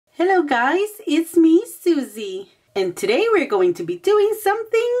Hello guys, it's me, Suzy. And today we're going to be doing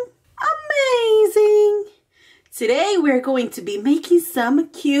something amazing. Today we're going to be making some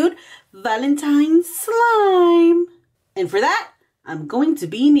cute Valentine slime. And for that, I'm going to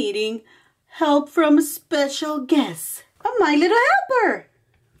be needing help from a special guest, my little helper.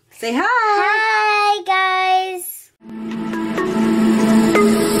 Say hi. Hi guys.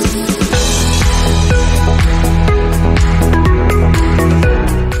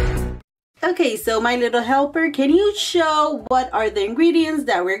 Okay, so my little helper, can you show what are the ingredients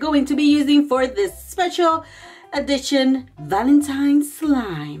that we're going to be using for this special edition Valentine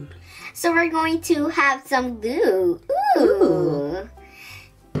slime? So we're going to have some glue. Ooh.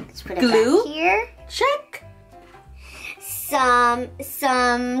 Let's put it Glue? back here. Check. Some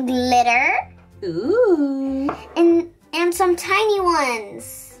glitter. Ooh. And some tiny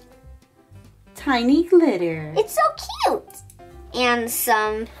ones. Tiny glitter. It's so cute. And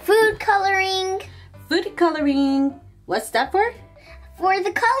some food coloring. Food coloring. What's that for? For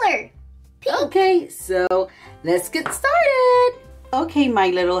the color. Pink. Okay, so let's get started. Okay, my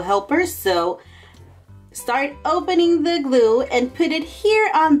little helper, so start opening the glue and put it here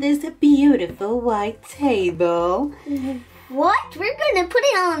on this beautiful white table. What? We're gonna put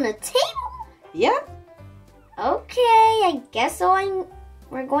it on the table? Yep. Okay, I guess so.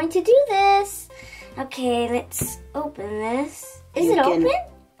 We're going to do this. Okay, let's open this. Is it open? Okay.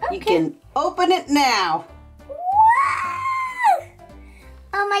 You can open it now. Wow!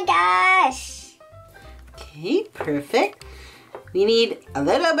 Oh my gosh. Okay, perfect. We need a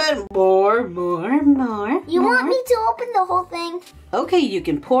little bit more. You want me to open the whole thing? Okay, you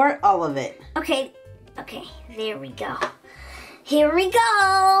can pour all of it. Okay, there we go. Here we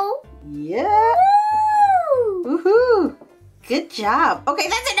go. Yeah. Woo! Woohoo. Good job. Okay,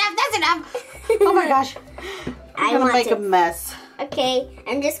 that's enough. Oh my gosh. I'm gonna make a mess. Okay,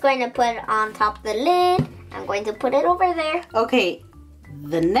 I'm just going to put it on top of the lid. I'm going to put it over there. Okay,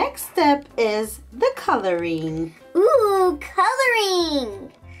 the next step is the coloring. Ooh,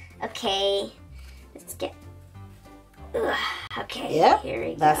 coloring. Okay, let's get... Okay, Yep, here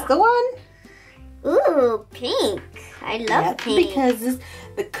we go. that's the one. Ooh, pink. I love pink. Because it's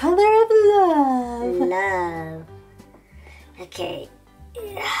the color of love. Love. Okay.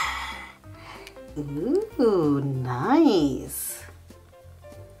 Ooh, nice.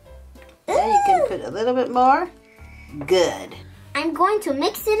 Yeah, you can put a little bit more. Good. I'm going to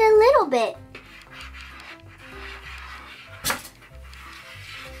mix it a little bit.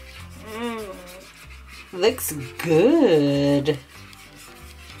 Looks good.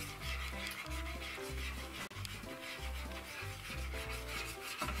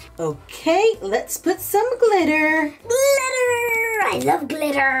 Okay, let's put some glitter. Glitter! I love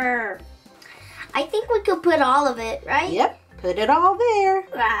glitter. I think we could put all of it, right? Yep, put it all there.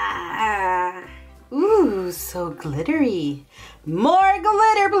 Ah. Ooh, so glittery. More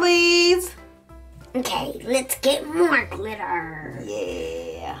glitter, please. Okay, let's get more glitter.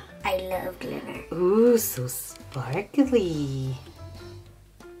 Yeah. I love glitter. Ooh, so sparkly.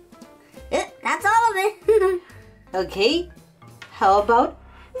 That's all of it. Okay, how about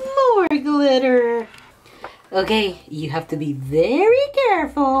more glitter? Okay, you have to be very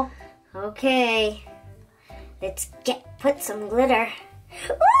careful. Okay, let's put some glitter.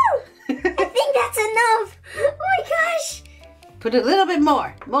 Woo! I think that's enough. Oh my gosh. Put a little bit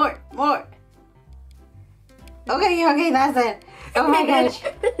more. Okay, that's it. Oh my gosh.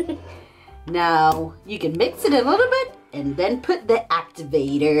 Now, you can mix it a little bit and then put the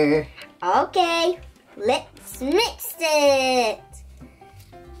activator. Okay, let's mix it.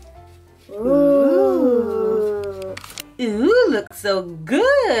 Ooh. Ooh, looks so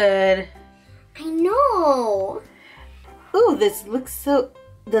good. I know. Ooh, this looks so...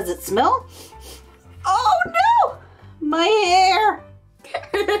 Does it smell? Oh no! My hair!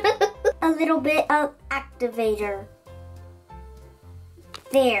 A little bit of activator.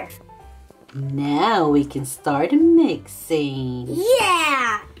 There. Now we can start mixing.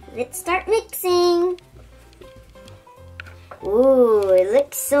 Yeah! Let's start mixing. Ooh, it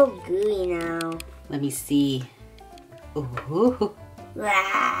looks so gooey now. Let me see. Ooh.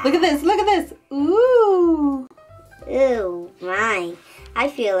 Wow. Look at this. Ooh. Ooh, my. I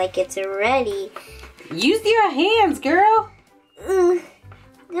feel like it's ready. Use your hands, girl. Do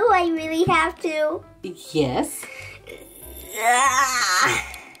I really have to? Yes.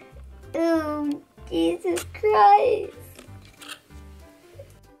 Oh, Jesus Christ.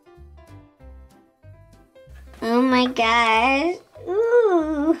 Oh my gosh.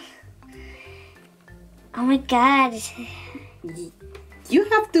 Ooh. Oh my God. You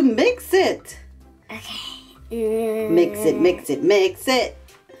have to mix it. Okay. Mix it.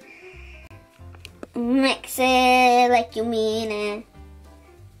 Mix it like you mean it.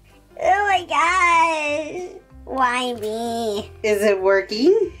 Oh my gosh. Why me? Is it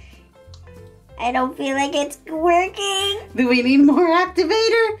working? I don't feel like it's working. Do we need more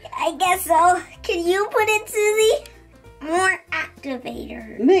activator? I guess so. Can you put it, Suzy? More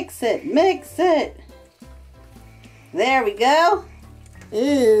activator. Mix it, mix it. There we go.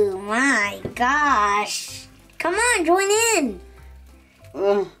 Ooh, my gosh. Come on, join in.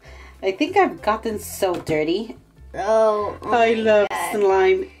 I think I've gotten so dirty. Oh I love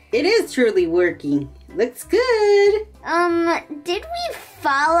slime. It is truly working. Looks good. Did we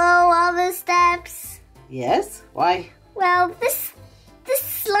follow all the steps? Yes? Why? Well, this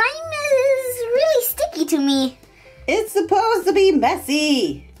slime is really sticky to me. It's supposed to be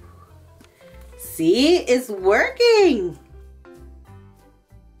messy. See? It's working.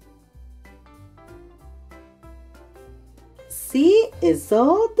 See? It's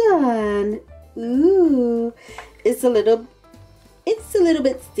all done. Ooh. It's a little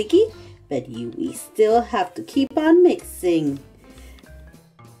bit sticky, but we still have to keep on mixing.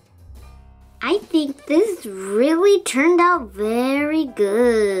 I think this really turned out very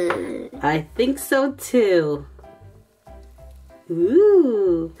good. I think so too.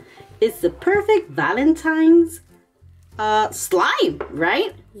 Ooh, it's the perfect Valentine's slime,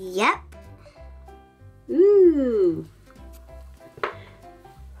 right? Yep. Ooh.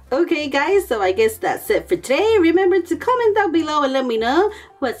 Okay guys, so I guess that's it for today. Remember to comment down below and let me know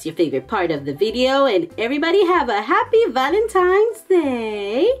what's your favorite part of the video. And everybody have a happy Valentine's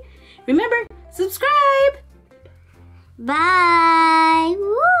Day. Remember, subscribe. Bye.